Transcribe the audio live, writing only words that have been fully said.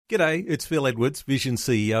G'day, it's Phil Edwards, Vision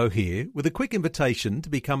CEO here, with a quick invitation to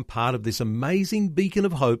become part of this amazing beacon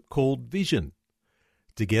of hope called Vision.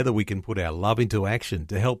 Together we can put our love into action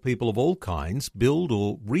to help people of all kinds build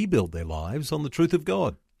or rebuild their lives on the truth of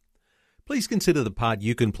God. Please consider the part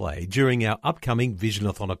you can play during our upcoming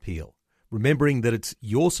Visionathon appeal, remembering that it's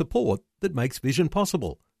your support that makes Vision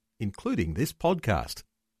possible, including this podcast.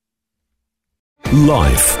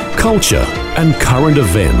 Life, culture, and current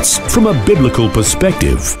events from a biblical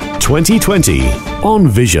perspective. 2020 on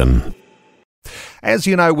Vision. As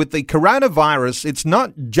you know, with the coronavirus, it's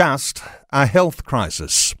not just a health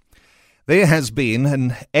crisis. There has been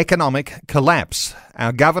an economic collapse.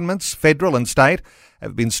 Our governments, federal and state,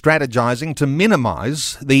 have been strategizing to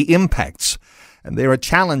minimize the impacts. And there are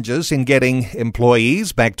challenges in getting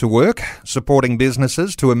employees back to work, supporting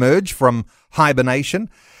businesses to emerge from hibernation,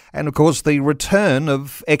 and of course the return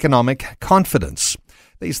of economic confidence.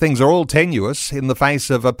 These things are all tenuous in the face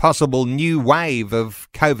of a possible new wave of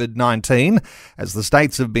COVID-19 as the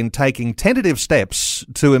states have been taking tentative steps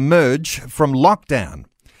to emerge from lockdown.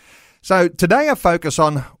 So today I focus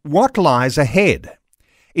on what lies ahead,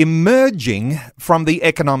 emerging from the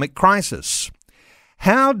economic crisis.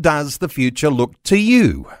 How does the future look to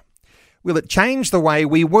you? Will it change the way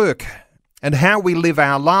we work and how we live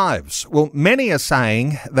our lives? Well, many are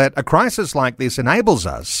saying that a crisis like this enables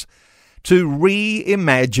us to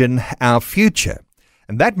reimagine our future.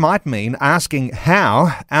 And that might mean asking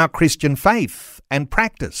how our Christian faith and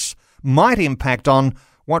practice might impact on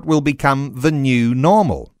what will become the new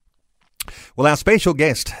normal. Well, our special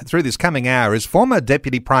guest through this coming hour is former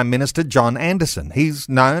Deputy Prime Minister John Anderson. He's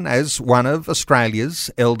known as one of Australia's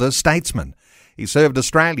elder statesmen. He served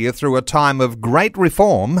Australia through a time of great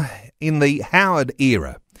reform in the Howard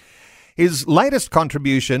era. His latest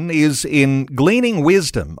contribution is in gleaning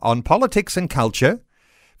wisdom on politics and culture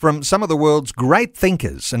from some of the world's great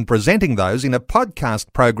thinkers and presenting those in a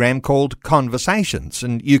podcast program called Conversations.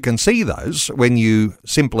 And you can see those when you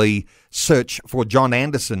simply search for John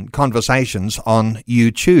Anderson Conversations on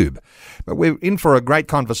YouTube. But we're in for a great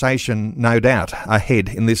conversation, no doubt, ahead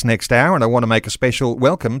in this next hour. And I want to make a special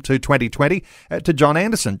welcome to 2020 to John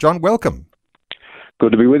Anderson. John, welcome.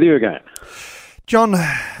 Good to be with you again. John,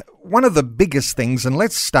 one of the biggest things, and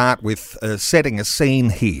let's start with setting a scene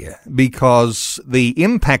here, because the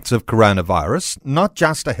impacts of coronavirus, not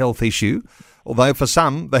just a health issue, although for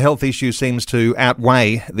some the health issue seems to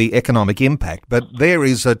outweigh the economic impact, but there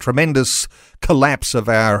is a tremendous collapse of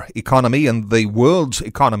our economy and the world's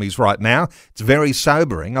economies right now. It's very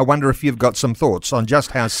sobering. I wonder if you've got some thoughts on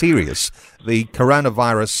just how serious the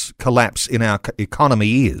coronavirus collapse in our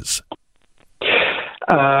economy is.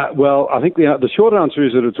 Well, I think the short answer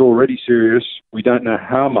is that it's already serious. We don't know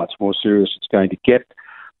how much more serious it's going to get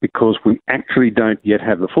because we actually don't yet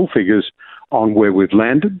have the full figures on where we've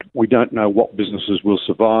landed. We don't know what businesses will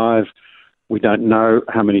survive. We don't know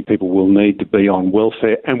how many people will need to be on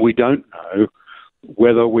welfare, and we don't know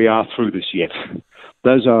whether we are through this yet.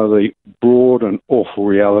 Those are the broad and awful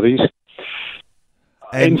realities.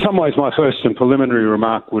 In some ways, my first and preliminary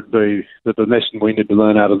remark would be that the lesson we need to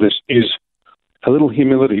learn out of this is a little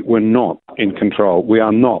humility. We're not in control. We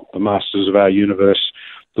are not the masters of our universe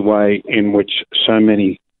the way in which so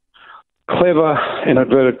many clever, in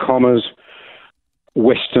inverted commas,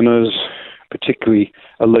 Westerners, particularly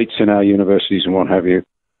elites in our universities and what have you,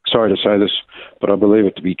 sorry to say this, but I believe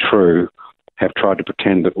it to be true, have tried to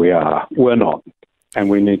pretend that we are. We're not. And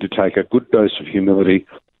we need to take a good dose of humility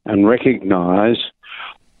and recognise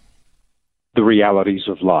the realities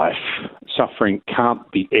of life. Suffering can't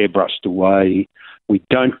be airbrushed away. We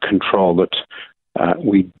don't control it.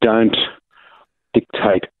 We don't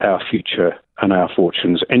dictate our future and our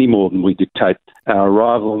fortunes any more than we dictate our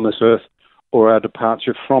arrival on this earth or our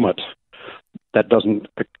departure from it. That doesn't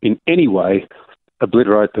in any way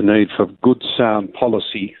obliterate the need for good, sound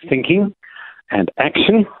policy thinking and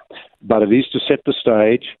action, but it is to set the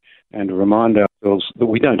stage and to remind ourselves that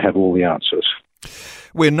we don't have all the answers.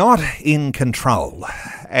 We're not in control.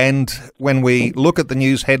 And when we look at the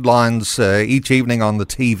news headlines each evening on the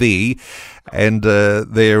TV, and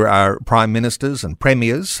there are prime ministers and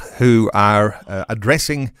premiers who are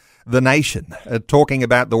addressing the nation, talking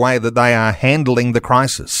about the way that they are handling the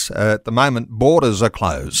crisis. At the moment, borders are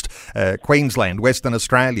closed. Queensland, Western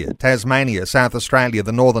Australia, Tasmania, South Australia,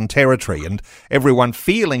 the Northern Territory, and everyone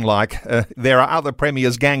feeling like there are other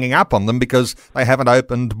premiers ganging up on them because they haven't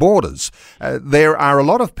opened borders. There are a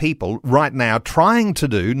lot of people right now trying to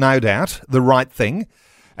do, no doubt, the right thing.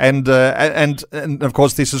 And of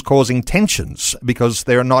course, this is causing tensions because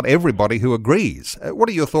there are not everybody who agrees. What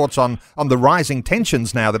are your thoughts on the rising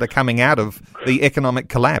tensions now that are coming out of the economic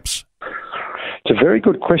collapse? It's a very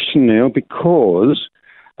good question, Neil, because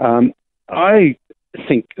I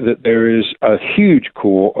think that there is a huge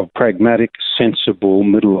core of pragmatic, sensible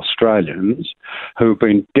middle Australians who have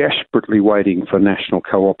been desperately waiting for national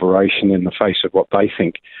cooperation in the face of what they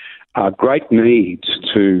think are great needs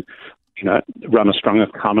to, run a strong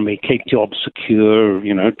economy, keep jobs secure,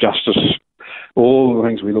 justice, all the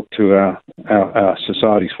things we look to our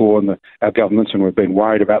societies for and our governments, and we've been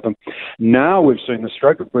worried about them. Now we've seen the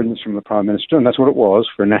stroke of brilliance from the Prime Minister, and that's what it was,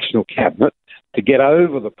 for a national cabinet, to get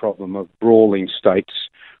over the problem of brawling states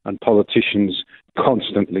and politicians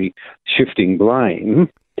constantly shifting blame.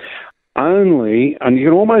 And you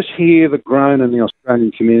can almost hear the groan in the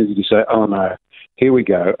Australian community to say, oh no, here we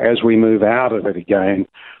go, as we move out of it again,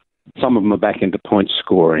 some of them are back into point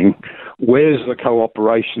scoring. Where's the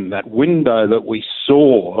cooperation, that window that we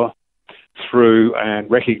saw through and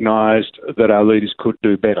recognised that our leaders could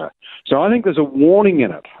do better? So I think there's a warning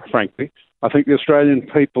in it, frankly. I think the Australian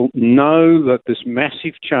people know that this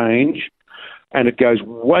massive change, and it goes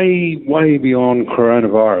way, way beyond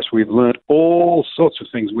coronavirus. We've learnt all sorts of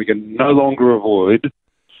things we can no longer avoid.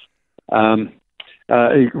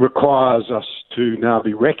 It requires us to now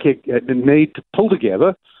need to pull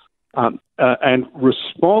together and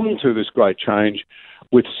respond to this great change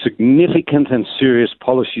with significant and serious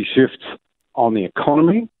policy shifts on the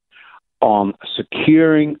economy, on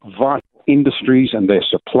securing vital industries and their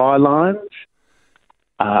supply lines.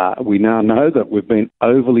 We now know that we've been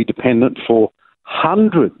overly dependent for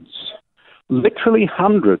literally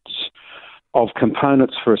hundreds of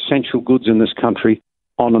components for essential goods in this country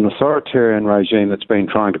on an authoritarian regime that's been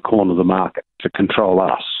trying to corner the market to control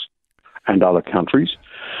us and other countries.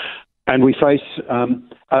 And we face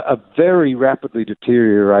a very rapidly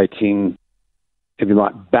deteriorating, if you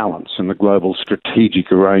like, balance in the global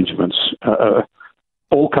strategic arrangements.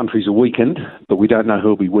 All countries are weakened, but we don't know who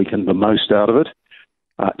will be weakened the most out of it.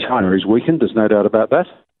 China is weakened, there's no doubt about that.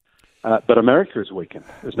 But America is weakened,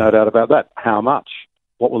 there's no doubt about that. How much?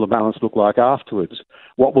 What will the balance look like afterwards?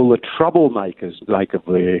 What will the troublemakers make of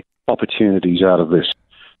their opportunities out of this?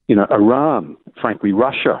 Iran, frankly,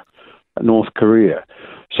 Russia, North Korea.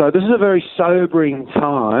 So this is a very sobering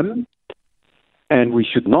time, and we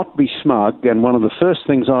should not be smug. And one of the first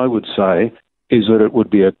things I would say is that it would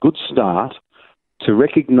be a good start to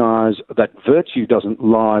recognise that virtue doesn't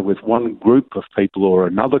lie with one group of people or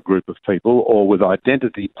another group of people, or with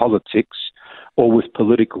identity politics, or with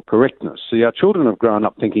political correctness. See, our children have grown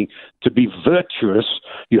up thinking to be virtuous,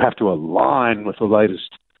 you have to align with the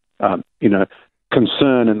latest,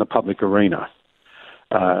 concern in the public arena,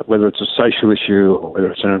 whether it's a social issue or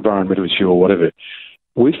whether it's an environmental issue or whatever.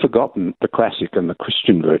 We've forgotten the classic and the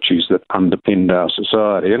Christian virtues that underpinned our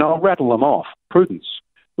society, and I'll rattle them off. Prudence,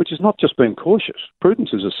 which is not just being cautious.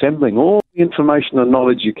 Prudence is assembling all the information and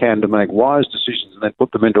knowledge you can to make wise decisions and then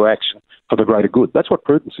put them into action for the greater good. That's what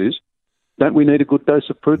prudence is. Don't we need a good dose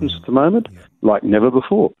of prudence at the moment? Like never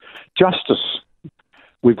before. Justice.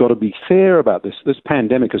 We've got to be fair about this. This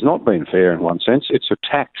pandemic has not been fair in one sense. It's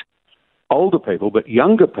attacked older people, but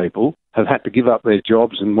younger people have had to give up their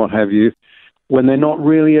jobs and what have you when they're not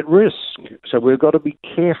really at risk. So we've got to be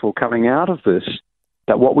careful coming out of this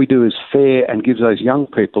that what we do is fair and gives those young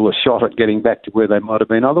people a shot at getting back to where they might have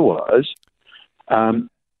been otherwise. But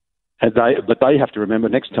they have to remember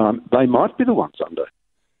next time they might be the ones under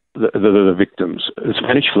the victims. The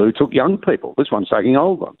Spanish flu took young people. This one's taking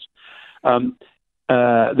old ones.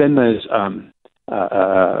 Then there's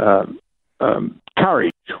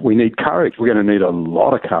courage. We need courage. We're going to need a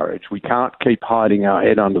lot of courage. We can't keep hiding our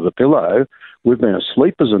head under the pillow. We've been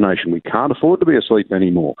asleep as a nation. We can't afford to be asleep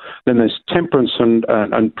anymore. Then there's temperance and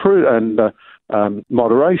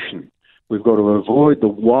moderation. We've got to avoid the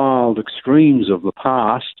wild extremes of the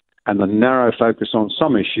past and the narrow focus on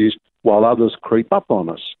some issues while others creep up on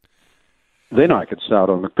us. Then I could start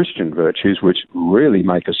on the Christian virtues, which really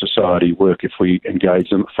make a society work if we engage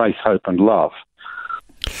them: faith, hope and love.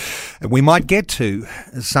 We might get to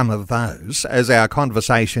some of those as our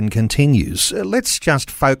conversation continues. Let's just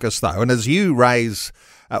focus, though, and as you raise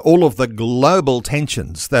all of the global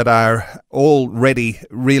tensions that are already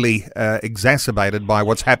really exacerbated by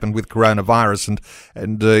what's happened with coronavirus,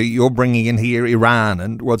 and you're bringing in here Iran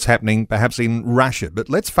and what's happening perhaps in Russia. But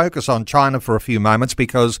let's focus on China for a few moments,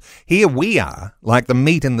 because here we are, like the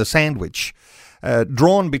meat in the sandwich,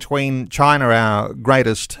 drawn between China, our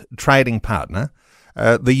greatest trading partner.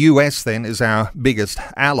 The US then is our biggest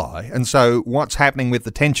ally. And so what's happening with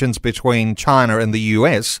the tensions between China and the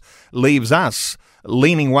US leaves us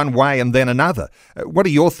leaning one way and then another. What are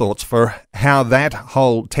your thoughts for how that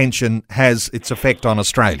whole tension has its effect on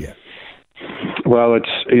Australia? Well,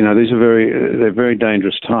 these are they're very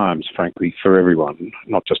dangerous times, frankly, for everyone,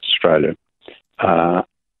 not just Australia.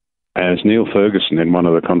 As Neil Ferguson, in one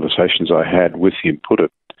of the conversations I had with him, put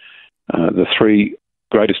it, the three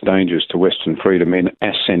greatest dangers to Western freedom in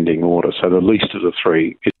ascending order. So the least of the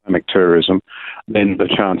three, Islamic terrorism, then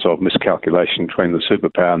the chance of miscalculation between the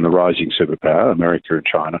superpower and the rising superpower, America and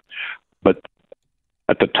China. But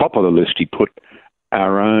at the top of the list, he put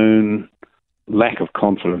our own lack of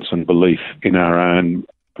confidence and belief in our own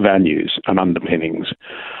values and underpinnings.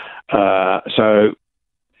 So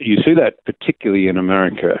you see that particularly in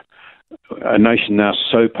America, a nation now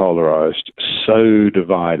so polarised, so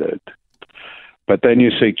divided. But then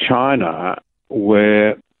you see China,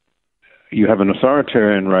 where you have an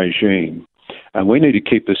authoritarian regime, and we need to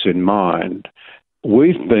keep this in mind.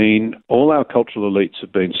 All our cultural elites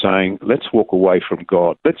have been saying, let's walk away from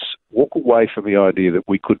God. Let's walk away from the idea that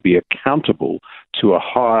we could be accountable to a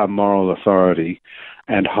higher moral authority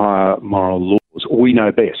and higher moral laws. We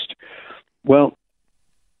know best. Well,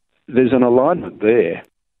 there's an alignment there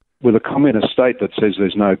with a communist state that says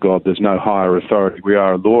there's no God, there's no higher authority. We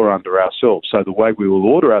are a law unto ourselves. So the way we will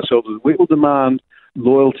order ourselves is we will demand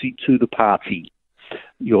loyalty to the party.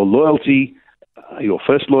 Your loyalty, your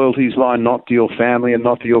first loyalties lie not to your family and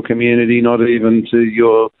not to your community, not even to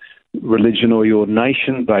your religion or your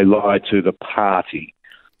nation. They lie to the party.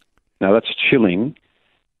 Now, that's chilling,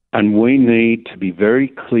 and we need to be very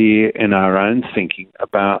clear in our own thinking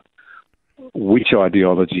about which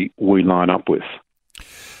ideology we line up with.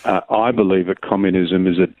 I believe that communism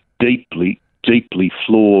is a deeply, deeply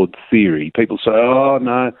flawed theory. People say, oh,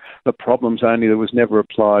 no, the problem's only that it was never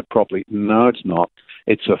applied properly. No, it's not.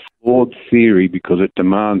 It's a flawed theory because it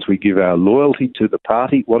demands we give our loyalty to the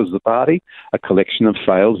party. What is the party? A collection of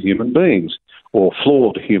failed human beings or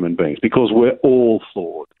flawed human beings, because we're all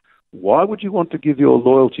flawed. Why would you want to give your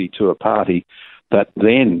loyalty to a party that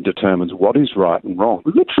then determines what is right and wrong?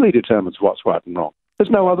 Literally determines what's right and wrong. There's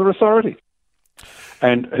no other authority.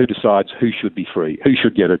 And who decides who should be free, who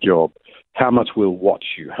should get a job, how much will watch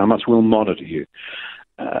you, how much will monitor you.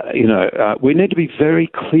 We need to be very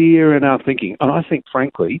clear in our thinking. And I think,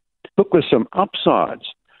 frankly, look, there's some upsides.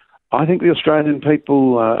 I think the Australian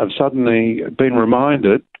people have suddenly been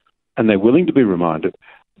reminded, and they're willing to be reminded,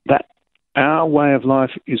 that our way of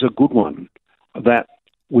life is a good one, that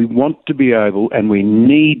we want to be able and we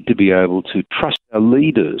need to be able to trust our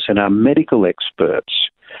leaders and our medical experts,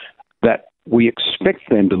 that we expect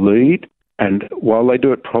them to lead, and while they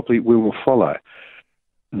do it properly, we will follow.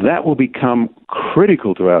 That will become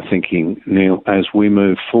critical to our thinking, Neil, as we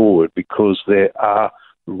move forward, because there are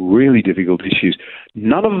really difficult issues.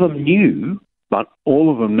 None of them new, but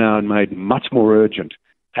all of them now made much more urgent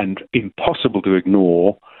and impossible to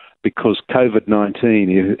ignore, because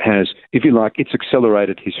COVID-19 has, if you like, it's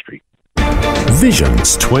accelerated history.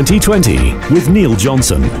 Visions 2020 with Neil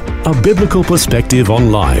Johnson. A biblical perspective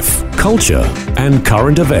on life, culture, and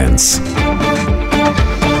current events.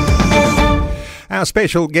 Our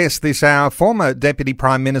special guest this hour, former Deputy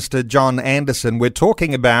Prime Minister John Anderson. We're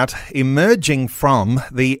talking about emerging from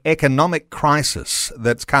the economic crisis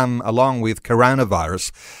that's come along with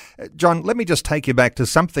coronavirus. John, let me just take you back to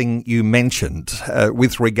something you mentioned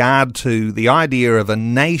with regard to the idea of a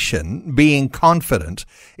nation being confident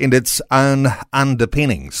in its own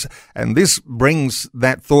underpinnings. And this brings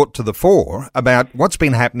that thought to the fore about what's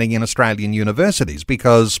been happening in Australian universities,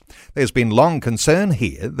 because there's been long concern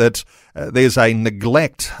here that there's a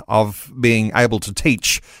neglect of being able to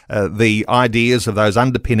teach the ideas of those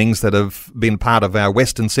underpinnings that have been part of our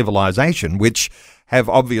Western civilization, which have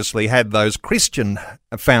obviously had those Christian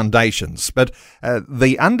foundations. But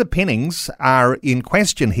the underpinnings are in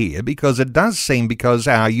question here, because it does seem, because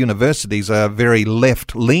our universities are very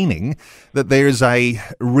left-leaning, that there is a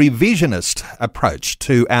revisionist approach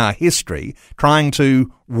to our history, trying to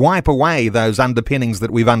wipe away those underpinnings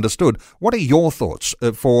that we've understood. What are your thoughts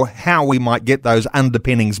for how we might get those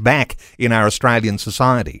underpinnings back in our Australian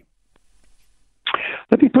society?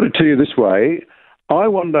 Let me put it to you this way. I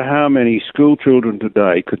wonder how many school children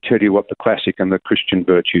today could tell you what the classic and the Christian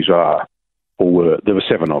virtues are, or were. There were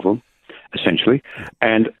 7 of them, essentially.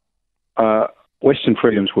 And Western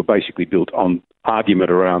freedoms were basically built on argument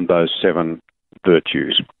around those 7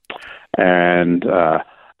 virtues. And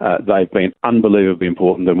they've been unbelievably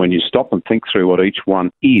important. And when you stop and think through what each one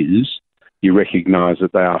is, you recognise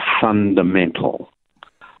that they are fundamental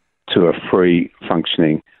to a free,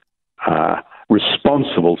 functioning,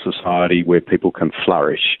 responsible society where people can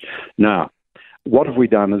flourish. Now, what have we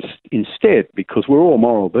done is instead, because we're all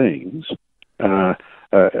moral beings,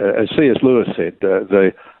 as C.S. Lewis said,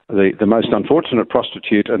 the most unfortunate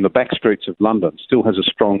prostitute in the back streets of London still has a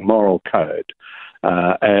strong moral code.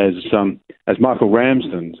 As Michael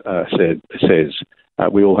Ramsden says,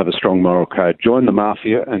 we all have a strong moral code. Join the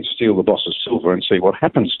mafia and steal the boss's silver and see what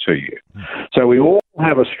happens to you. So we all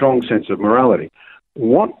have a strong sense of morality.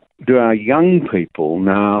 What do our young people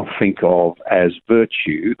now think of as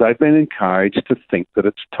virtue? They've been encouraged to think that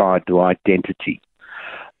it's tied to identity.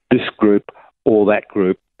 This group or that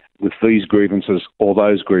group with these grievances or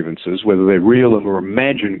those grievances, whether they're real or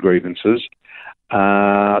imagined grievances,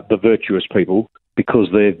 the virtuous people, because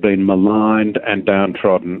they've been maligned and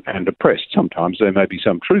downtrodden and oppressed. Sometimes there may be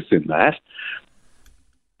some truth in that,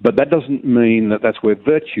 but that doesn't mean that that's where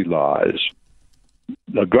virtue lies.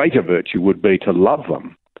 A greater virtue would be to love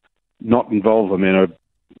them, not involve them in an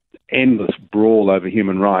endless brawl over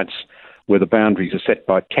human rights where the boundaries are set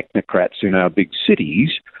by technocrats in our big cities,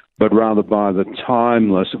 but rather by the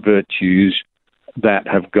timeless virtues that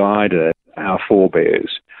have guided our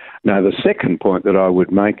forebears. Now, the second point that I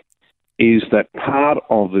would make is that part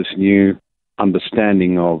of this new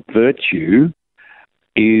understanding of virtue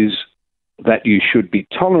is that you should be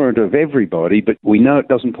tolerant of everybody, but we know it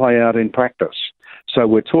doesn't play out in practice. So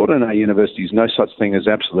we're taught in our universities no such thing as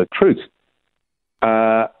absolute truth.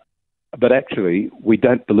 But actually, we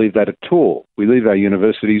don't believe that at all. We leave our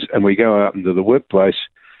universities and we go out into the workplace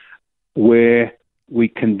where we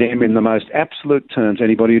condemn in the most absolute terms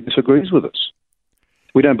anybody who disagrees with us.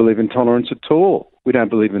 We don't believe in tolerance at all. We don't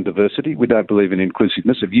believe in diversity. We don't believe in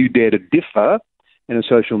inclusiveness. If you dare to differ in a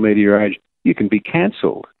social media age, you can be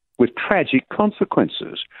cancelled with tragic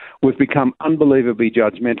consequences. We've become unbelievably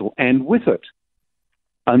judgmental, and with it,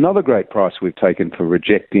 another great price we've taken for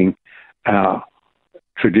rejecting our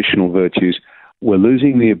traditional virtues. We're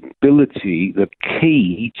losing the ability, the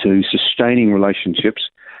key to sustaining relationships,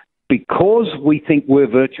 because we think we're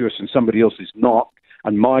virtuous and somebody else is not,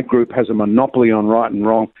 and my group has a monopoly on right and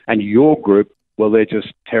wrong, and your group, well, they're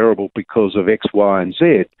just terrible because of X, Y, and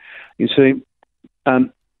Z. You see,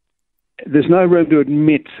 there's no room to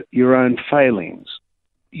admit your own failings.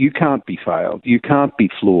 You can't be failed. You can't be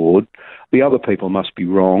flawed. The other people must be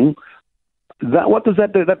wrong. What does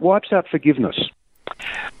that do? That wipes out forgiveness.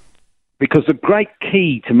 Because the great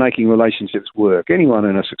key to making relationships work, anyone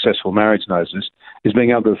in a successful marriage knows this, is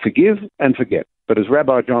being able to forgive and forget. But as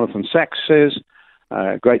Rabbi Jonathan Sacks says,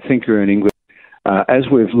 a great thinker in England, as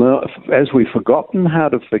we've forgotten how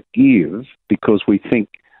to forgive because we think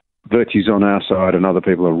virtue's on our side and other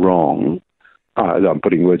people are wrong, I'm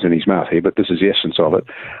putting words in his mouth here, but this is the essence of it.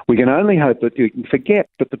 We can only hope that you can forget,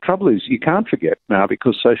 but the trouble is you can't forget now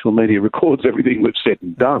because social media records everything we've said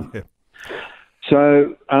and done. Yeah.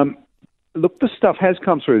 So, look, this stuff has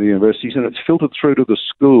come through the universities and it's filtered through to the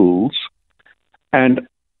schools, and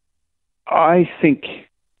I think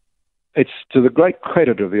it's to the great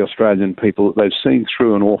credit of the Australian people that they've seen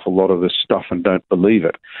through an awful lot of this stuff and don't believe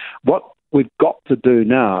it. What we've got to do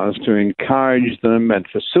now is to encourage them and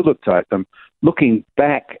facilitate them looking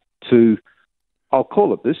back to, I'll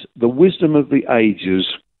call it this, the wisdom of the ages.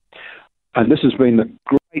 And this has been the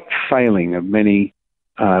great failing of many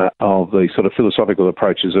of the sort of philosophical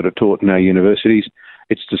approaches that are taught in our universities.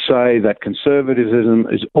 It's to say that conservatism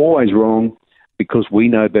is always wrong because we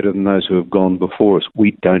know better than those who have gone before us.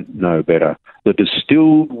 We don't know better. The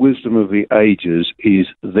distilled wisdom of the ages is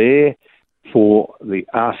there for the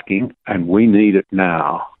asking, and we need it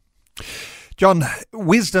now. John,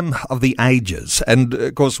 wisdom of the ages, and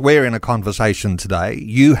of course we're in a conversation today.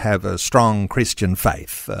 You have a strong Christian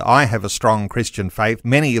faith. I have a strong Christian faith.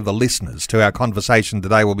 Many of the listeners to our conversation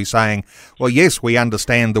today will be saying, well, yes, we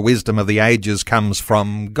understand the wisdom of the ages comes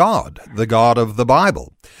from God, the God of the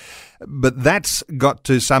Bible. But that's got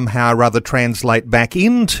to somehow or other translate back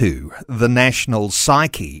into the national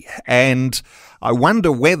psyche. And I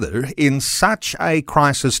wonder whether in such a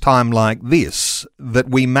crisis time like this that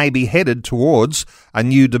we may be headed towards a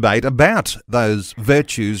new debate about those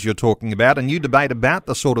virtues you're talking about, a new debate about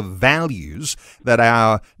the sort of values that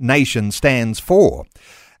our nation stands for.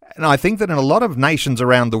 And I think that in a lot of nations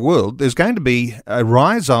around the world, there's going to be a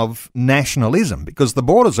rise of nationalism because the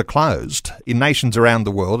borders are closed in nations around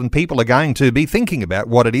the world, and people are going to be thinking about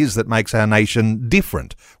what it is that makes our nation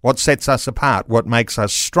different, what sets us apart, what makes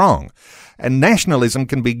us strong. And nationalism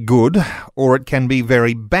can be good or it can be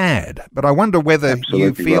very bad. But I wonder whether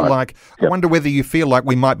you feel like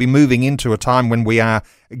we might be moving into a time when we are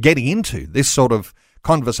getting into this sort of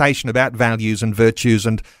conversation about values and virtues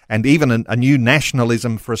and even a new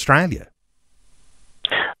nationalism for Australia.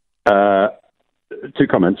 Two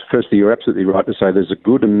comments. Firstly, you're absolutely right to say there's a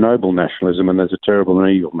good and noble nationalism and there's a terrible and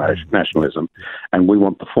evil nationalism, and we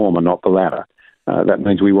want the former, not the latter. That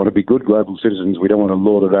means we want to be good global citizens. We don't want to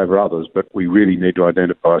lord it over others, but we really need to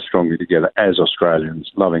identify strongly together as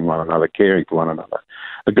Australians, loving one another, caring for one another.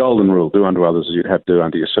 The golden rule, do unto others as you'd have do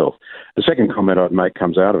unto yourself. The second comment I'd make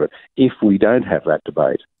comes out of it. If we don't have that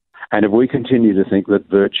debate, and if we continue to think that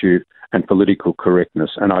virtue and political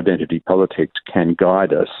correctness and identity politics can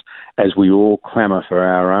guide us as we all clamour for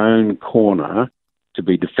our own corner to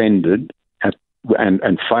be defended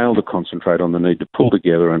and fail to concentrate on the need to pull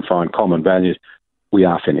together and find common values, we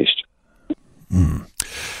are finished.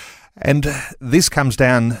 And this comes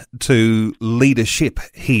down to leadership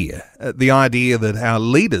here. The idea that our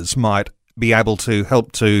leaders might be able to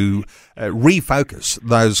help to refocus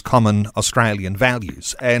those common Australian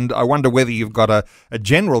values. And I wonder whether you've got a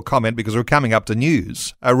general comment, because we're coming up to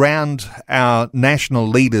news, around our national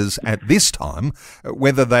leaders at this time,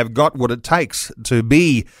 whether they've got what it takes to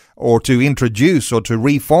be or to introduce or to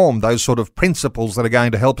reform those sort of principles that are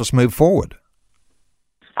going to help us move forward.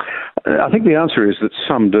 I think the answer is that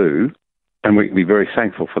some do, and we can be very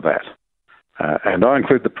thankful for that. And I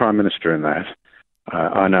include the Prime Minister in that.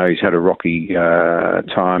 I know he's had a rocky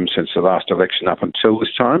time since the last election up until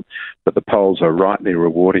this time, but the polls are rightly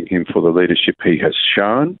rewarding him for the leadership he has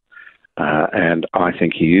shown, and I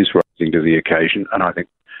think he is rising to the occasion, and I think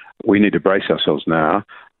we need to brace ourselves now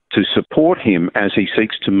to support him as he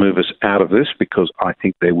seeks to move us out of this, because I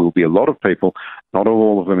think there will be a lot of people, not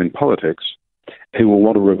all of them in politics, who will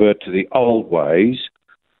want to revert to the old ways.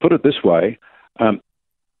 Put it this way,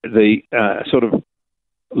 the sort of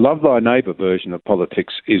love thy neighbour version of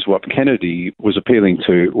politics is what Kennedy was appealing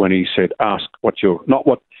to when he said, ask not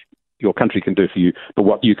what your country can do for you, but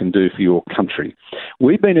what you can do for your country.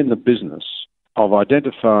 We've been in the business of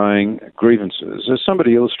identifying grievances. As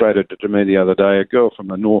somebody illustrated it to me the other day, a girl from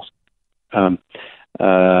the northeast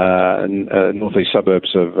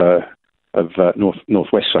suburbs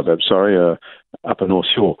northwest suburbs, upper North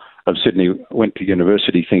Shore of Sydney, went to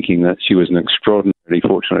university thinking that she was an extraordinarily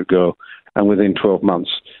fortunate girl, and within 12 months,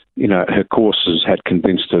 her courses had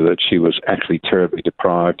convinced her that she was actually terribly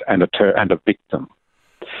deprived and a victim.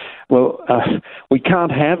 Well, we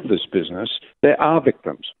can't have this business. There are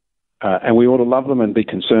victims, and we ought to love them and be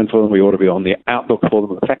concerned for them. We ought to be on the outlook for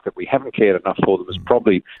them. The fact that we haven't cared enough for them has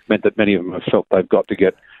probably meant that many of them have felt they've got to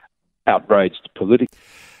get outraged politically.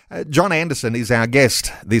 John Anderson is our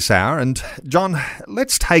guest this hour, and John,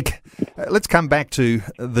 let's come back to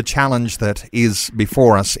the challenge that is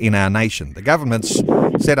before us in our nation. The government's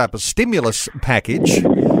set up a stimulus package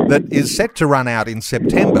that is set to run out in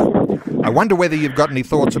September. I wonder whether you've got any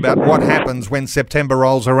thoughts about what happens when September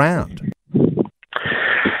rolls around.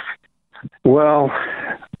 Well,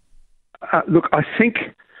 look, I think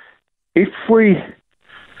if we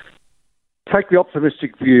take the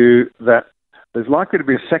optimistic view that there's likely to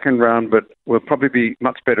be a second round, but we'll probably be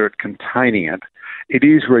much better at containing it, it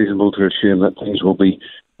is reasonable to assume that things will be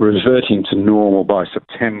reverting to normal by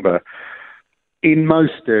September in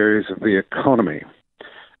most areas of the economy.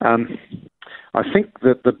 I think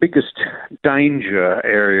that the biggest danger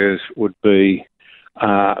areas would be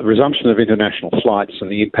resumption of international flights and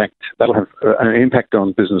the impact that'll have an impact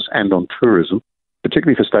on business and on tourism,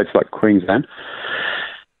 particularly for states like Queensland.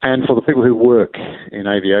 And for the people who work in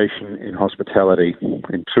aviation, in hospitality,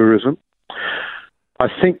 in tourism, I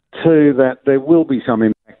think too that there will be some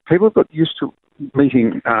impact. People have got used to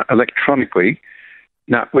meeting electronically.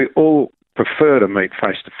 Now, we all prefer to meet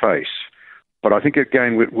face-to-face, but I think,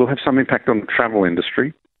 again, we'll have some impact on the travel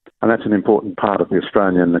industry, and that's an important part of the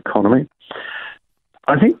Australian economy.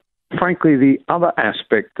 I think, frankly, the other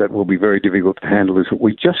aspect that will be very difficult to handle is that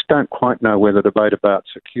we just don't quite know whether the debate about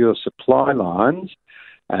secure supply lines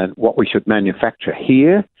and what we should manufacture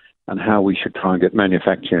here and how we should try and get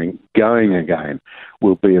manufacturing going again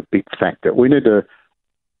will be a big factor. We need to,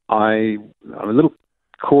 I'm a little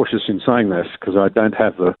cautious in saying this because I don't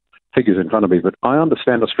have the figures in front of me, but I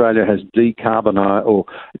understand Australia has decarbonised or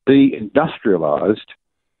deindustrialised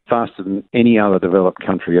faster than any other developed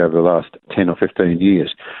country over the last 10 or 15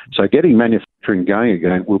 years. So getting manufacturing going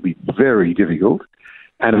again will be very difficult,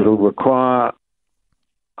 and it will require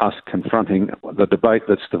us confronting the debate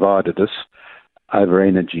that's divided us over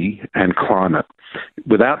energy and climate.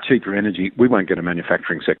 Without cheaper energy, we won't get a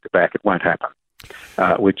manufacturing sector back. It won't happen.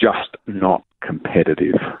 We're just not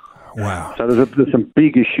competitive. Wow. So there's some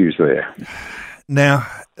big issues there. Now,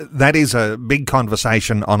 that is a big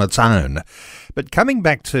conversation on its own. But coming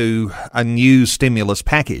back to a new stimulus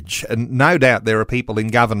package, and no doubt there are people in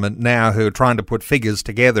government now who are trying to put figures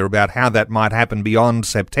together about how that might happen beyond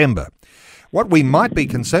September. What we might be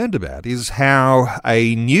concerned about is how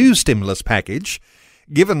a new stimulus package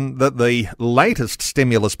given that the latest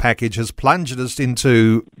stimulus package has plunged us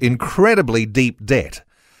into incredibly deep debt,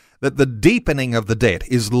 that the deepening of the debt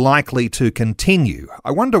is likely to continue.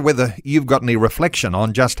 I wonder whether you've got any reflection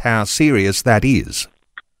on just how serious that is.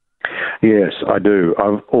 Yes, I do.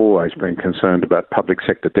 I've always been concerned about public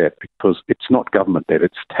sector debt because it's not government debt,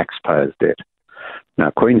 it's taxpayers' debt.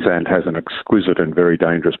 Now, Queensland has an exquisite and very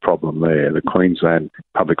dangerous problem there. The Queensland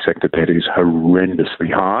public sector debt is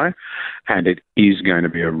horrendously high, and it is going to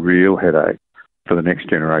be a real headache for the next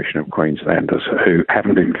generation of Queenslanders who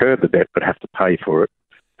haven't incurred the debt but have to pay for it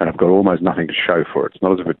and have got almost nothing to show for it. It's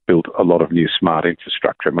not as if it built a lot of new smart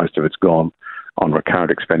infrastructure. Most of it's gone on recurrent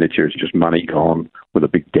expenditure. It's just money gone with a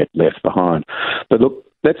big debt left behind. But look,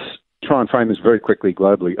 let's try and frame this very quickly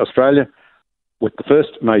globally. Australia, with the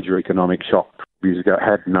first major economic shock years ago,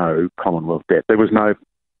 had no Commonwealth debt. There was no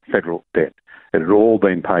federal debt. It had all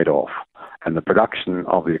been paid off, and the production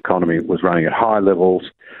of the economy was running at high levels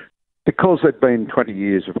because there'd been 20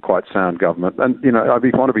 years of quite sound government. And, you know, I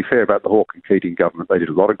want to be fair about the Hawke and Keating government. They did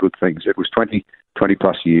a lot of good things. It was 20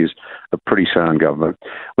 plus years of pretty sound government.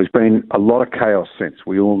 There's been a lot of chaos since.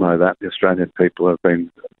 We all know that. The Australian people have been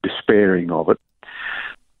despairing of it.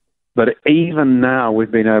 But even now, we've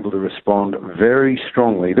been able to respond very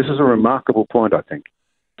strongly. This is a remarkable point, I think,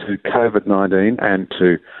 to COVID-19 and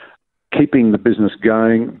to keeping the business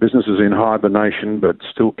going, businesses in hibernation, but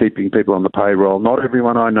still keeping people on the payroll. Not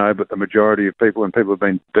everyone I know, but the majority of people, and people have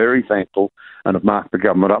been very thankful and have marked the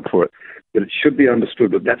government up for it. But it should be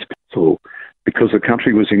understood that that's possible because the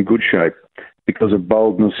country was in good shape, because of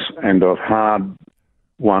boldness and of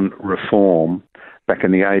hard-won reform back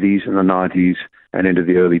in the 80s and the 90s and into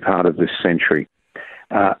the early part of this century.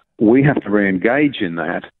 We have to re-engage in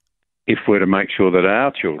that if we're to make sure that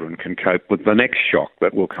our children can cope with the next shock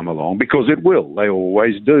that will come along, because it will. They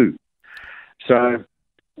always do. So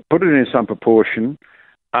put it in some proportion.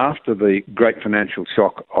 After the great financial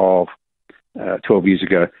shock of 12 years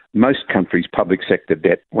ago, most countries' public sector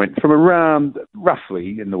debt went from around,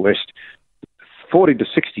 roughly in the West, 40 to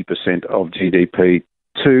 60% of GDP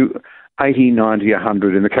to 80, 90,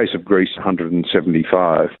 100, in the case of Greece,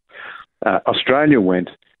 175. Australia went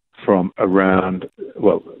from around,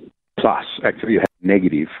 well, plus, actually, you have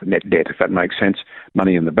negative net debt, if that makes sense,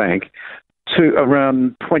 money in the bank, to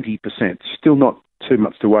around 20%. Still not too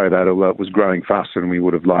much to worry about, although it was growing faster than we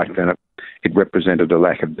would have liked, and it represented a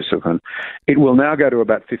lack of discipline. It will now go to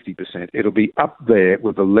about 50%. It'll be up there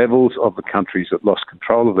with the levels of the countries that lost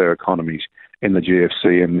control of their economies in the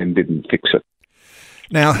GFC and then didn't fix it.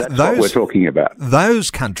 Now, that's what we're talking about.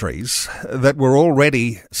 Those countries that were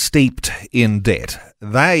already steeped in debt,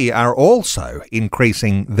 they are also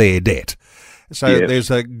increasing their debt. So yes.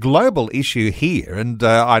 There's a global issue here, and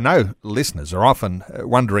I know listeners are often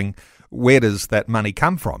wondering, where does that money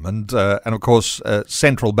come from? And of course,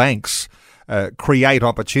 central banks create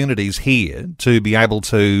opportunities here to be able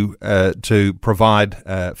to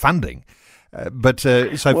provide funding.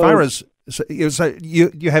 So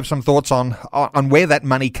you have some thoughts on where that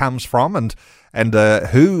money comes from and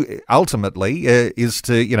who ultimately is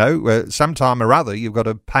to, sometime or other you've got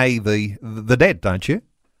to pay the debt, don't you?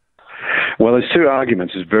 Well, there's two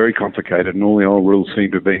arguments. It's very complicated, and all the old rules seem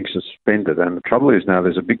to be being suspended. And the trouble is now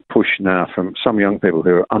there's a big push now from some young people who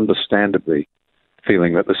are understandably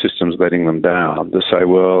feeling that the system's letting them down to say,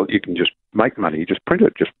 well, you can just make money, you just print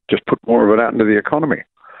it, just put more of it out into the economy.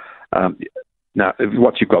 Now,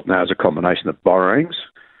 what you've got now is a combination of borrowings.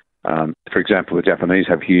 For example, the Japanese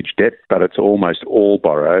have huge debt, but it's almost all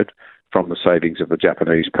borrowed from the savings of the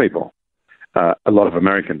Japanese people. A lot of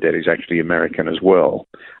American debt is actually American as well.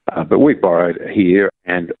 But we've borrowed here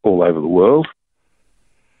and all over the world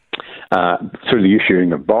through the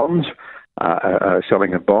issuing of bonds,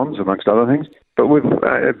 selling of bonds, amongst other things.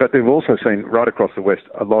 But they've also seen right across the West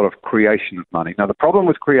a lot of creation of money. Now, the problem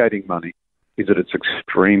with creating money is that it's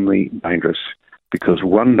extremely dangerous, because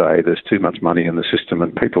one day there's too much money in the system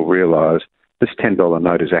and people realise this $10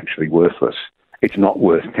 note is actually worthless. It's not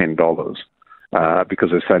worth $10 because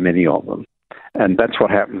there's so many of them. And that's what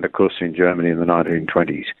happened, of course, in Germany in the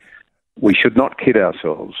 1920s. We should not kid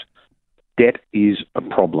ourselves. Debt is a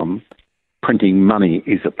problem. Printing money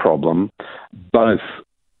is a problem. Both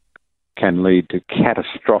can lead to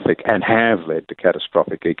catastrophic, and have led to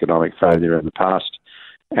catastrophic, economic failure in the past.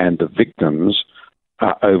 And the victims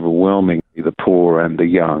are overwhelmingly the poor and the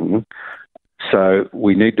young. So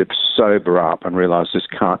we need to sober up and realise this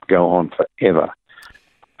can't go on forever.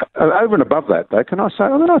 Over and above that, though, can I say,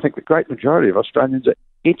 I think the great majority of Australians are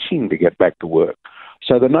itching to get back to work.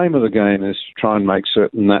 So the name of the game is to try and make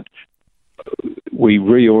certain that we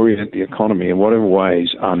reorient the economy in whatever ways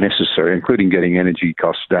are necessary, including getting energy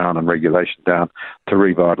costs down and regulation down to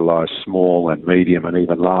revitalise small and medium and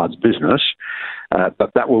even large business.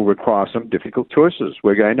 But that will require some difficult choices.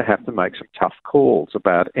 We're going to have to make some tough calls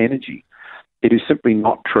about energy. It is simply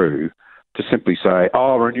not true to simply say,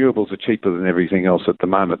 renewables are cheaper than everything else at the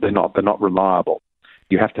moment. They're not. They're not reliable.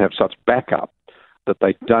 You have to have such backup that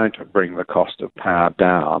they don't bring the cost of power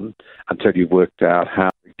down until you've worked out how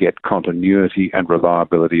to get continuity and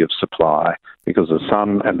reliability of supply, because the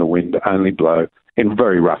sun and the wind only blow, in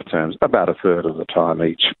very rough terms, about a third of the time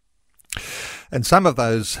each. And some of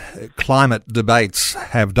those climate debates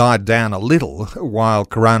have died down a little while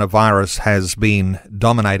coronavirus has been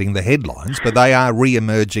dominating the headlines, but they are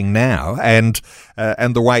re-emerging now, and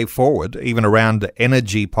the way forward, even around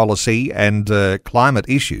energy policy and climate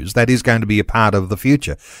issues, that is going to be a part of the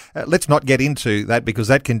future. Let's not get into that, because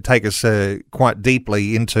that can take us quite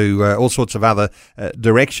deeply into all sorts of other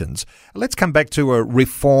directions. Let's come back to a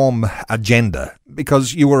reform agenda,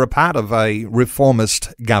 because you were a part of a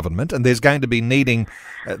reformist government, and there's going to be needing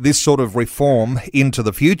this sort of reform into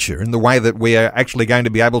the future in the way that we are actually going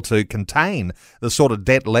to be able to contain the sort of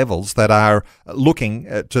debt levels that are looking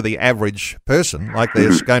to the average person like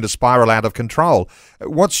they're going to spiral out of control.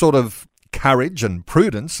 What sort of courage and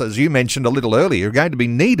prudence, as you mentioned a little earlier, are going to be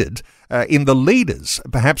needed in the leaders,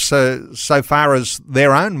 perhaps so far as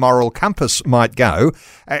their own moral compass might go,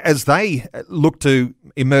 as they look to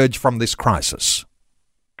emerge from this crisis?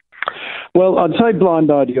 Well, I'd say blind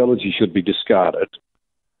ideology should be discarded,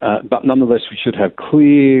 but nonetheless we should have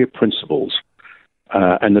clear principles.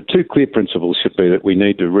 And the two clear principles should be that we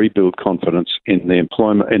need to rebuild confidence in the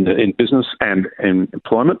employment, in business and in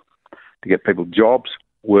employment, to get people jobs,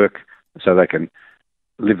 work, so they can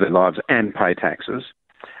live their lives and pay taxes.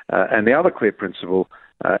 And the other clear principle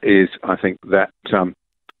is, I think, that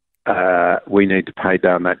we need to pay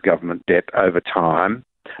down that government debt over time,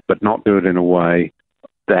 but not do it in a way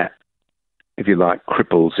that, if you like,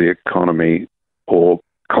 cripples the economy or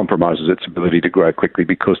compromises its ability to grow quickly,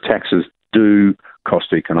 because taxes do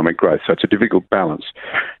cost economic growth. So it's a difficult balance.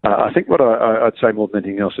 I think what I'd say more than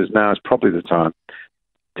anything else is now is probably the time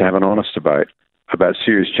to have an honest debate about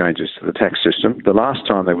serious changes to the tax system. The last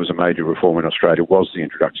time there was a major reform in Australia was the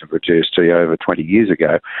introduction of the GST over 20 years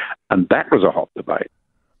ago, and that was a hot debate.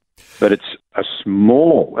 But it's that's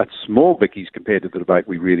small bickies compared to the debate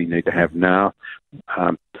we really need to have now.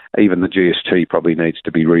 Even the GST probably needs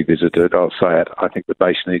to be revisited. I'll say it. I think the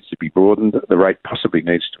base needs to be broadened. The rate possibly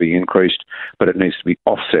needs to be increased, but it needs to be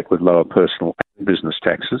offset with lower personal and business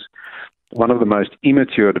taxes. One of the most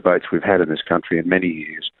immature debates we've had in this country in many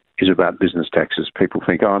years is about business taxes. People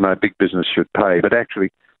think, no, big business should pay, but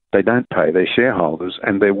actually they don't pay. Their shareholders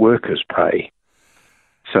and their workers pay.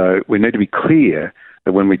 So we need to be clear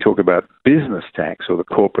that when we talk about business tax or the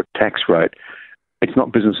corporate tax rate, it's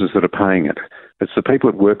not businesses that are paying it. It's the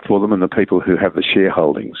people that work for them and the people who have the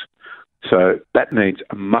shareholdings. So that needs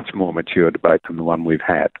a much more mature debate than the one we've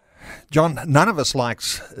had. John, none of us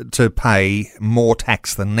likes to pay more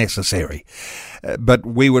tax than necessary, but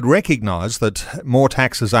we would recognise that more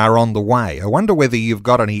taxes are on the way. I wonder whether you've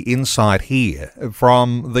got any insight here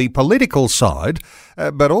from the political side,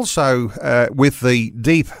 but also with the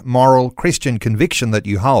deep moral Christian conviction that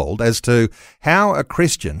you hold as to how a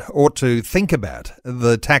Christian ought to think about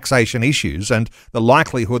the taxation issues and the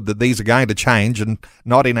likelihood that these are going to change and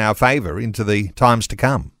not in our favour into the times to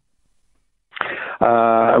come.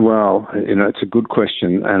 It's a good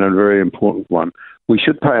question and a very important one. We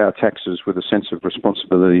should pay our taxes with a sense of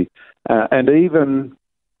responsibility and even,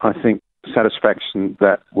 I think, satisfaction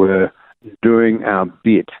that we're doing our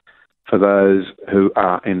bit for those who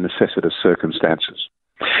are in necessitous circumstances.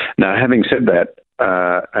 Now, having said that,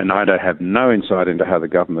 and I don't have no insight into how the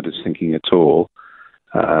government is thinking at all,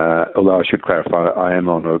 although I should clarify, I am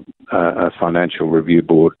on a financial review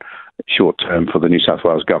board short-term for the New South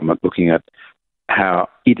Wales government, looking at how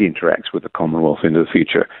it interacts with the Commonwealth into the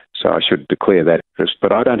future. So I should declare that interest.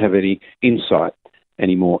 But I don't have any insight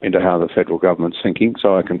anymore into how the federal government's thinking.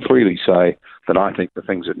 So I can freely say that I think the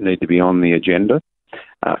things that need to be on the agenda,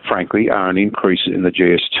 frankly, are an increase in the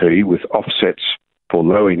GST with offsets for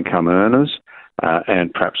low-income earners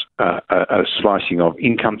and perhaps a slicing of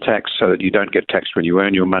income tax so that you don't get taxed when you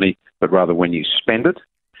earn your money, but rather when you spend it.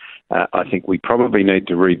 I think we probably need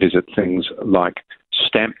to revisit things like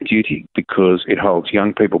stamp duty, because it holds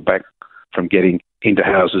young people back from getting into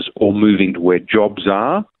houses or moving to where jobs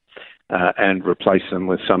are, and replace them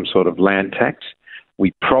with some sort of land tax.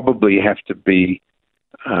 We probably have to be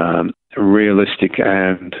realistic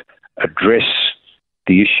and address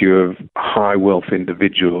the issue of high wealth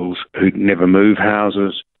individuals who never move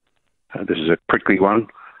houses, This is a prickly one,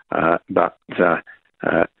 but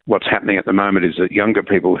what's happening at the moment is that younger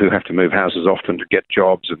people who have to move houses often to get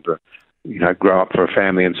jobs and to, grow up for a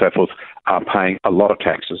family and so forth, are paying a lot of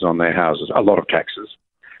taxes on their houses, a lot of taxes.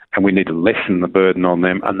 And we need to lessen the burden on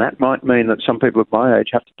them. And that might mean that some people at my age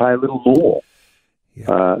have to pay a little more.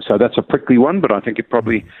 Yeah. So that's a prickly one, but I think it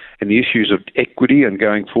probably, in the issues of equity and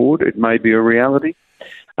going forward, it may be a reality.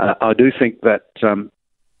 I do think that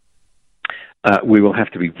we will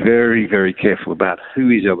have to be very, very careful about who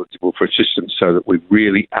is eligible for assistance so that we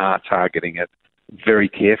really are targeting it very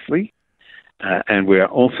carefully. And we are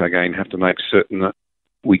also going to have to make certain that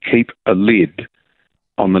we keep a lid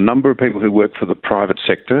on the number of people who work for the private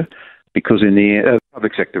sector, because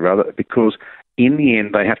public sector rather, because in the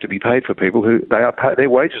end they have to be paid for people who their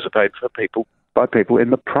wages are paid for by people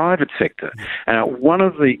in the private sector. And one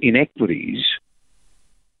of the inequities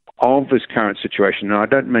of this current situation, and I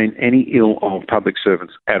don't mean any ill of public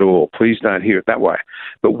servants at all, please don't hear it that way,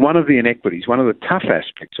 but one of the inequities, one of the tough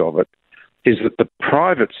aspects of it, is that the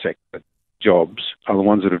private sector jobs are the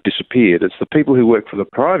ones that have disappeared. It's the people who work for the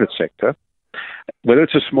private sector, whether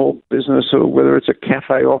it's a small business or whether it's a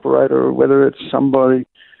cafe operator or whether it's somebody,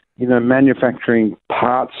 manufacturing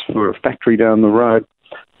parts for a factory down the road.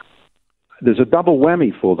 There's a double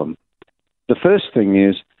whammy for them. The first thing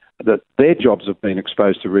is that their jobs have been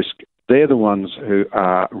exposed to risk. They're the ones who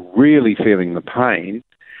are really feeling the pain.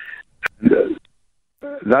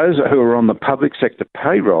 Those who are on the public sector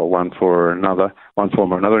payroll, one form or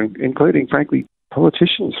another, including, frankly,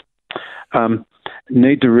 politicians,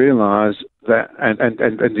 need to realise that, and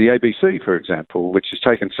the ABC, for example, which has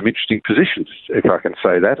taken some interesting positions, if I can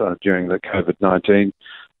say that, during the COVID-19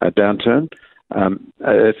 downturn.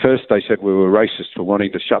 At first they said we were racist for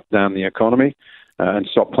wanting to shut down the economy and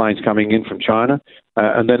stop planes coming in from China,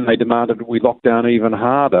 and then they demanded we lock down even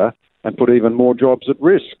harder and put even more jobs at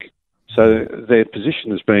risk. So their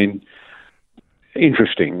position has been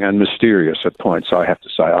interesting and mysterious at points, I have to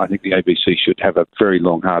say. I think the ABC should have a very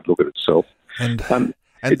long, hard look at itself. And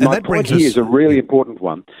my point here is a really important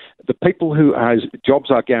one. The people whose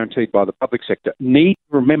jobs are guaranteed by the public sector need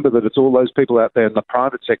to remember that it's all those people out there in the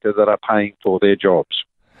private sector that are paying for their jobs.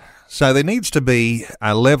 So there needs to be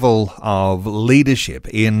a level of leadership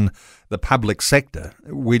in the public sector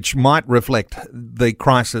which might reflect the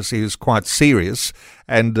crisis is quite serious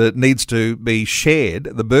and needs to be shared.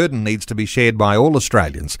 The burden needs to be shared by all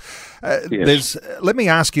Australians. Yes. Let me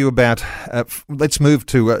ask you about, let's move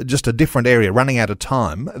to just a different area, running out of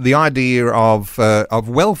time, the idea of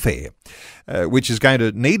welfare, which is going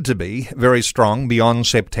to need to be very strong beyond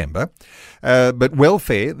September. But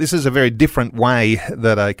welfare, this is a very different way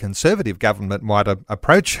that a Conservative government might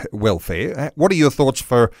approach welfare. What are your thoughts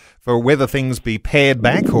for whether things be pared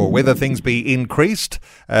back or whether things be increased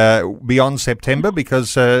beyond September?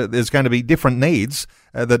 Because there's going to be different needs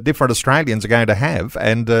that different Australians are going to have,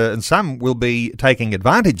 and some will be taking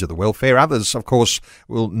advantage of the welfare. Others, of course,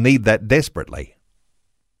 will need that desperately.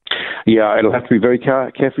 Yeah, it'll have to be very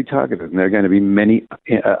carefully targeted, and there are going to be many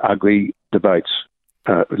ugly debates.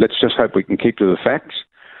 Let's just hope we can keep to the facts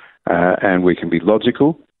and we can be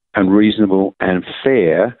logical and reasonable and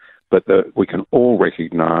fair, but that we can all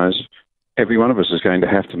recognise every one of us is going to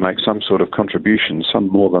have to make some sort of contribution, some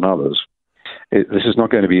more than others. This is not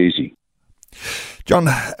going to be easy. John,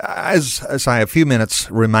 as I say, a few minutes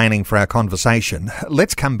remaining for our conversation,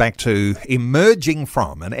 let's come back to emerging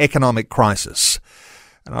from an economic crisis.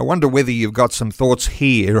 And I wonder whether you've got some thoughts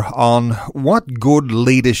here on what good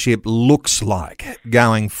leadership looks like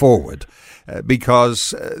going forward,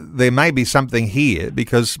 because there may be something here,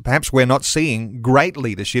 because perhaps we're not seeing great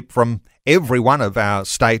leadership from every one of our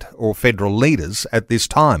state or federal leaders at this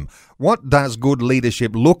time. What does good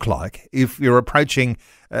leadership look like if you're approaching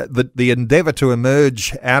the endeavour to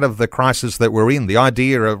emerge out of the crisis that we're in, the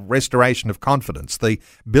idea of restoration of confidence, the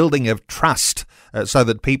building of trust, so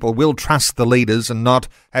that people will trust the leaders and not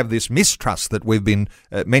have this mistrust that we've been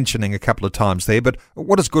mentioning a couple of times there? But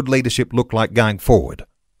what does good leadership look like going forward?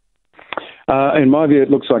 In my view, it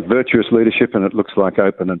looks like virtuous leadership, and it looks like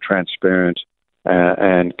open and transparent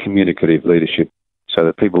and communicative leadership, so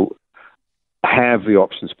that people have the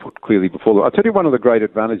options put clearly before them. I'll tell you one of the great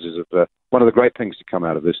advantages of one of the great things to come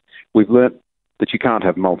out of this. We've learnt that you can't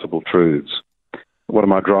have multiple truths. What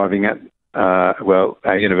am I driving at? Well,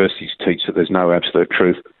 our universities teach that there's no absolute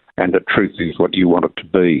truth, and that truth is what you want it to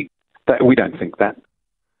be. We don't think that.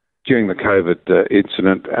 During the COVID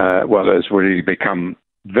incident, it's really become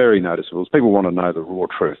very noticeable. People want to know the raw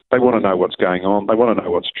truth. They want to know what's going on. They want to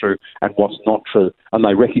know what's true and what's not true. And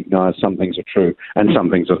they recognise some things are true and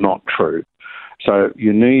some things are not true. So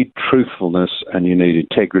you need truthfulness and you need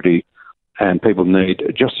integrity and people need,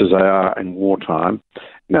 just as they are in wartime,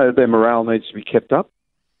 their morale needs to be kept up,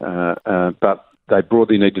 but they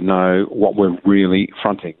broadly need to know what we're really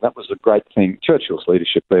fronting. That was the great thing. Churchill's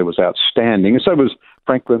leadership there was outstanding, and so was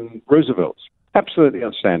Franklin Roosevelt's. Absolutely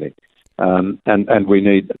outstanding. And we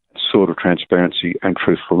need that sort of transparency and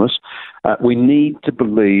truthfulness. We need to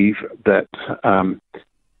believe that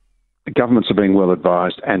governments are being well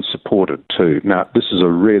advised and supported too. Now, this is a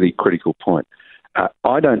really critical point.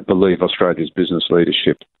 I don't believe Australia's business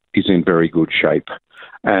leadership is in very good shape.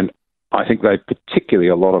 And I think they, particularly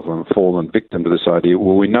a lot of them, have fallen victim to this idea,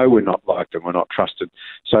 well, we know we're not liked and we're not trusted,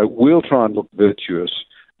 so we'll try and look virtuous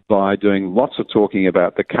by doing lots of talking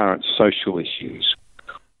about the current social issues.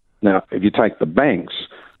 Now, if you take the banks,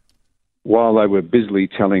 while they were busily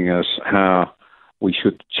telling us how we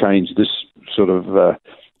should change this sort of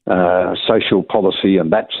social policy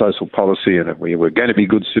and that social policy, and if we were going to be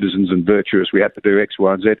good citizens and virtuous, we had to do X,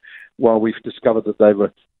 Y, and Z, while we've discovered that they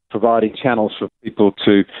were providing channels for people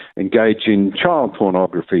to engage in child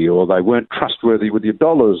pornography, or they weren't trustworthy with your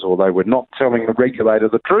dollars, or they were not telling the regulator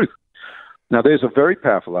the truth. Now, there's a very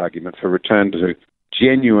powerful argument for return to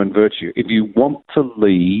genuine virtue. If you want to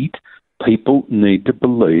lead, people need to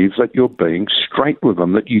believe that you're being straight with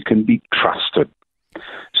them, that you can be trusted.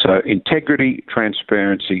 So integrity,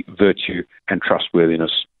 transparency, virtue, and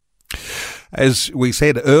trustworthiness. As we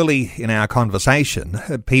said early in our conversation,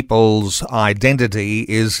 people's identity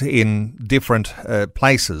is in different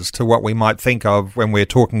places to what we might think of when we're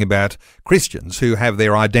talking about Christians who have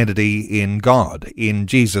their identity in God, in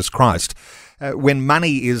Jesus Christ. When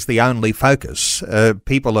money is the only focus,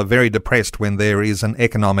 people are very depressed when there is an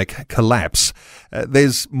economic collapse.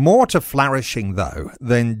 There's more to flourishing, though,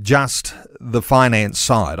 than just the finance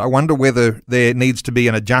side. I wonder whether there needs to be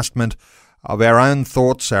an adjustment of our own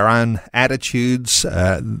thoughts, our own attitudes,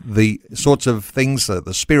 the sorts of things,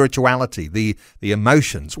 the spirituality, the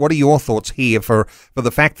emotions. What are your thoughts here for the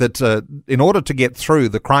fact that in order to get through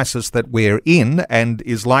the crisis that we're in and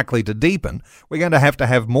is likely to deepen, we're going to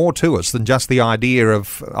have more to us than just the idea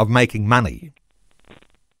of making money?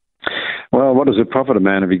 Well, what does it profit a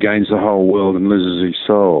man if he gains the whole world and loses his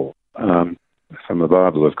soul? From the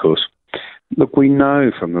Bible, of course. Look, we know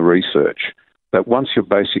from the research that once your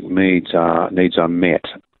basic needs are met,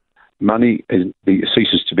 money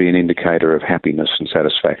ceases to be an indicator of happiness and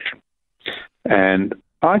satisfaction. And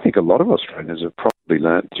I think a lot of Australians have probably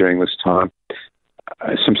learnt during this time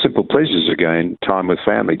some simple pleasures again: time with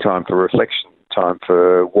family, time for reflection, time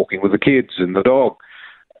for walking with the kids and the dog.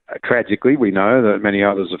 Tragically, we know that many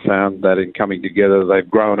others have found that in coming together, they've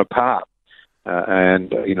grown apart.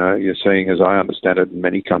 And you're seeing, as I understand it, in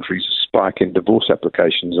many countries, a spike in divorce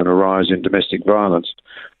applications and a rise in domestic violence.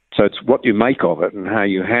 So it's what you make of it and how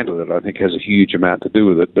you handle it, I think, has a huge amount to do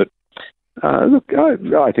with it. But look,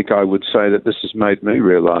 I think I would say that this has made me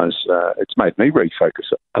realise, it's made me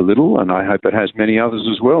refocus a little, and I hope it has many others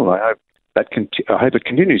as well. I hope it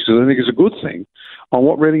continues, because I think it's a good thing, on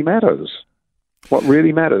what really matters. What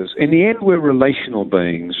really matters. In the end, we're relational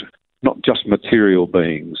beings, not just material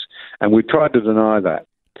beings. And we've tried to deny that.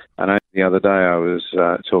 And the other day I was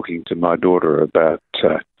talking to my daughter about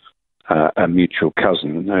a mutual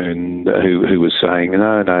cousin who was saying,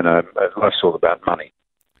 no, life's all about money.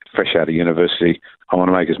 Fresh out of university, I want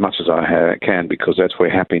to make as much as I can because that's where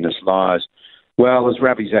happiness lies. Well, as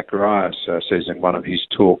Ravi Zacharias says in one of his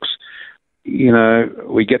talks,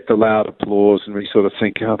 we get the loud applause and we sort of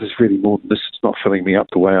think, oh, there's really more than this. It's not filling me up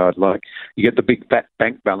the way I'd like. You get the big fat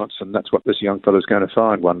bank balance, and that's what this young fellow's going to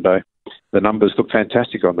find one day. The numbers look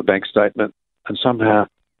fantastic on the bank statement, and somehow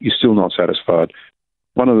you're still not satisfied.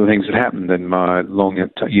 One of the things that happened in my long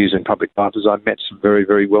years in public life is I met some very,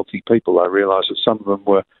 very wealthy people. I realised that some of them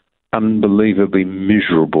were unbelievably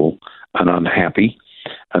miserable and unhappy,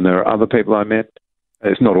 and there are other people I met.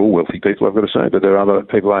 It's not all wealthy people, I've got to say, but there are other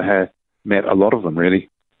people I have met, a lot of them really,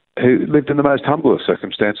 who lived in the most humble of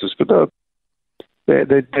circumstances, but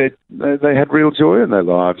they had real joy in their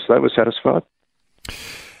lives. They were satisfied.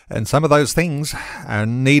 And some of those things are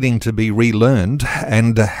needing to be relearned,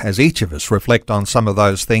 and as each of us reflect on some of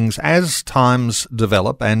those things as times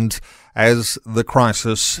develop and as the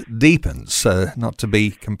crisis deepens, not to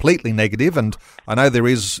be completely negative, and I know there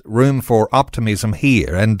is room for optimism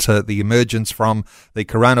here, and the emergence from the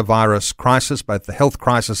coronavirus crisis, both the health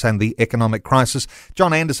crisis and the economic crisis.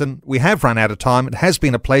 John Anderson, we have run out of time. It has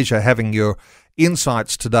been a pleasure having your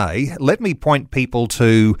insights today. Let me point people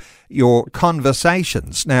to your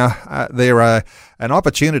conversations. Now, they're an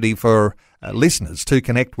opportunity for listeners to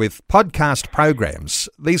connect with podcast programs.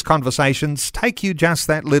 These conversations take you just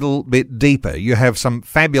that little bit deeper. You have some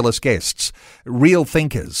fabulous guests, real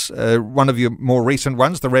thinkers. One of your more recent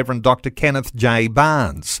ones, the Reverend Dr. Kenneth J.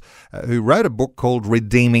 Barnes, who wrote a book called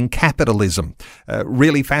Redeeming Capitalism.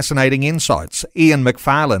 Really fascinating insights. Ian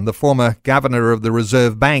Macfarlane, the former Governor of the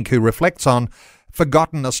Reserve Bank, who reflects on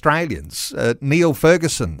forgotten Australians. Neil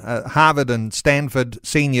Ferguson, Harvard and Stanford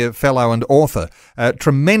senior fellow and author.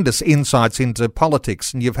 Tremendous insights into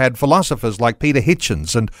politics. And you've had philosophers like Peter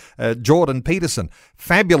Hitchens and Jordan Peterson.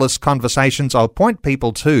 Fabulous conversations. I'll point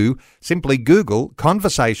people to simply Google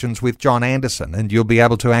Conversations with John Anderson, and you'll be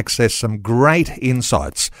able to access some great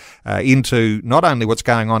insights into not only what's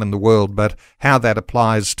going on in the world, but how that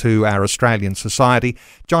applies to our Australian society.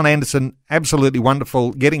 John Anderson, absolutely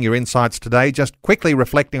wonderful getting your insights today. Just quickly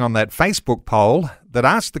reflecting on that Facebook poll that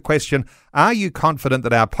asked the question, are you confident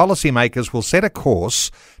that our policymakers will set a course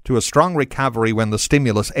to a strong recovery when the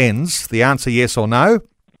stimulus ends? The answer, yes or no.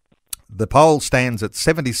 The poll stands at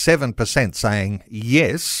 77% saying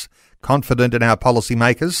yes, confident in our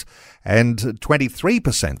policymakers, and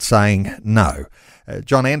 23% saying no.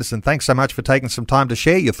 John Anderson, thanks so much for taking some time to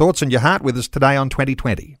share your thoughts and your heart with us today on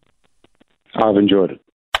 2020. I've enjoyed it.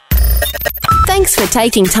 Thanks for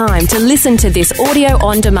taking time to listen to this audio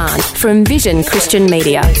on demand from Vision Christian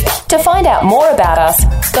Media. To find out more about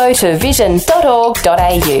us, go to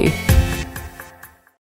vision.org.au.